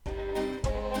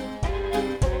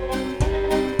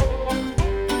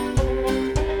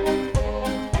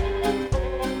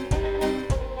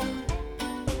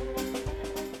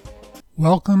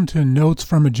Welcome to Notes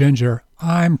from a Ginger.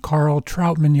 I'm Carl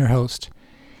Troutman, your host.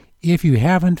 If you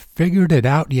haven't figured it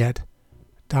out yet,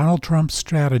 Donald Trump's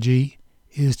strategy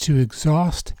is to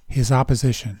exhaust his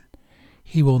opposition.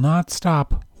 He will not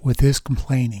stop with his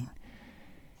complaining.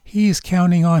 He is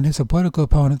counting on his political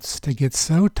opponents to get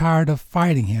so tired of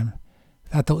fighting him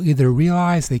that they'll either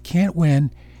realize they can't win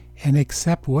and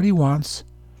accept what he wants,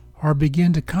 or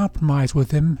begin to compromise with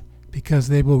him because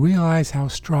they will realize how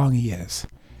strong he is.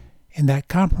 And that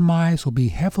compromise will be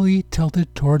heavily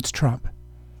tilted towards Trump,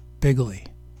 bigly.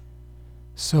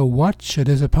 So what should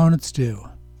his opponents do?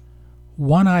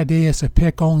 One idea is to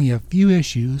pick only a few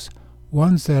issues,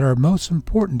 ones that are most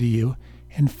important to you,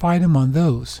 and fight him on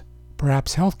those,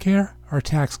 perhaps healthcare or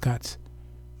tax cuts.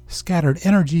 Scattered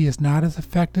energy is not as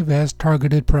effective as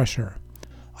targeted pressure.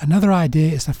 Another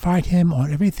idea is to fight him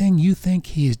on everything you think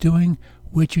he is doing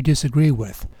which you disagree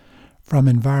with, from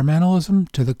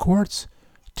environmentalism to the courts,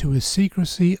 to his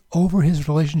secrecy over his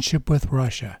relationship with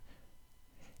Russia.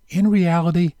 In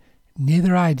reality,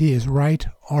 neither idea is right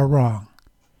or wrong.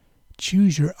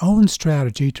 Choose your own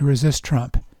strategy to resist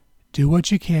Trump. Do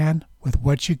what you can with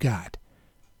what you got.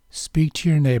 Speak to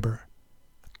your neighbor.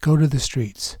 Go to the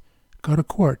streets. Go to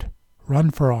court.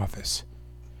 Run for office.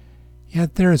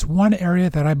 Yet there is one area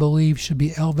that I believe should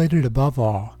be elevated above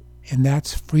all, and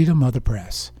that's freedom of the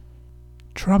press.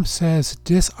 Trump says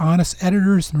dishonest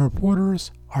editors and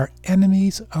reporters are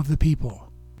enemies of the people.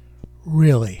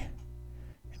 Really?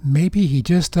 Maybe he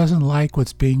just doesn't like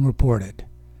what's being reported.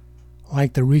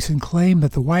 Like the recent claim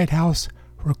that the White House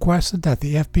requested that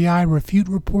the FBI refute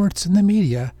reports in the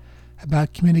media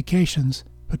about communications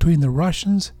between the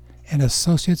Russians and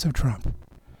associates of Trump.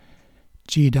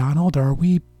 Gee, Donald, are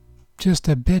we just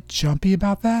a bit jumpy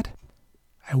about that?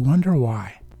 I wonder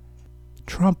why.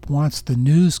 Trump wants the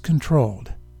news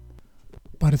controlled.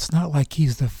 But it's not like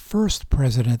he's the first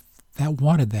president that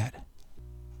wanted that.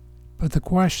 But the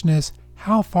question is,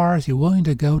 how far is he willing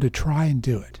to go to try and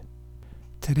do it?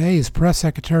 Today, his press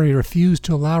secretary refused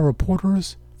to allow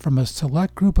reporters from a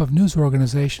select group of news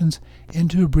organizations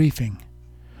into a briefing.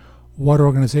 What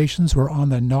organizations were on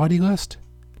the naughty list?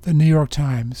 The New York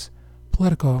Times,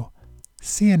 Politico,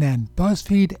 CNN,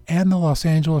 BuzzFeed, and the Los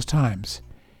Angeles Times.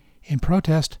 In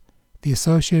protest, the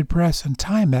Associated Press and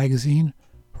Time magazine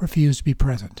refused to be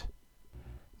present.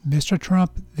 Mr.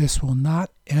 Trump, this will not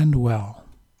end well.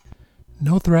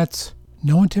 No threats,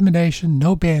 no intimidation,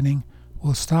 no banning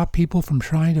will stop people from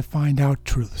trying to find out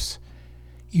truths.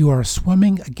 You are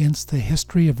swimming against the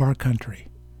history of our country.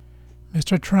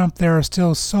 Mr. Trump, there are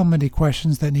still so many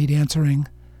questions that need answering,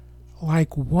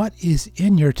 like what is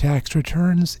in your tax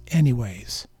returns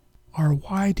anyways? Or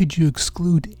why did you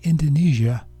exclude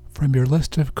Indonesia from your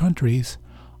list of countries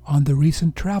on the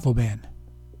recent travel ban?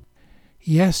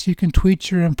 Yes, you can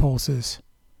tweet your impulses,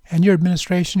 and your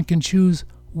administration can choose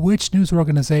which news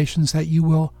organizations that you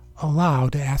will allow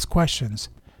to ask questions,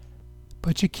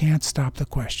 but you can't stop the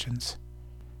questions.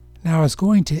 Now, I was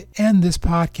going to end this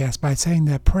podcast by saying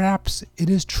that perhaps it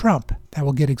is Trump that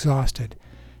will get exhausted,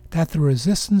 that the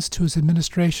resistance to his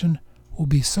administration will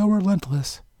be so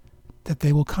relentless that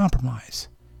they will compromise.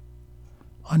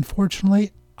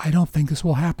 Unfortunately, I don't think this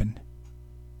will happen.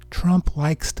 Trump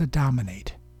likes to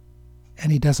dominate,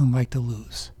 and he doesn't like to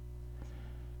lose.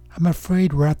 I'm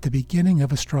afraid we're at the beginning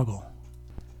of a struggle.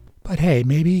 But hey,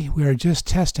 maybe we are just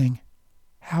testing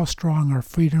how strong our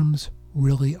freedoms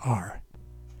really are.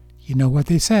 You know what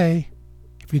they say,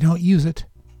 if you don't use it,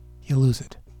 you lose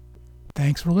it.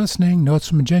 Thanks for listening. Notes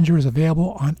from a Ginger is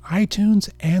available on iTunes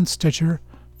and Stitcher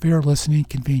for your listening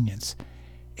convenience.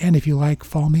 And if you like,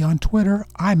 follow me on Twitter.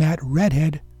 I'm at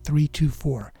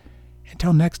Redhead324.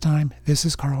 Until next time, this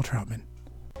is Carl Troutman.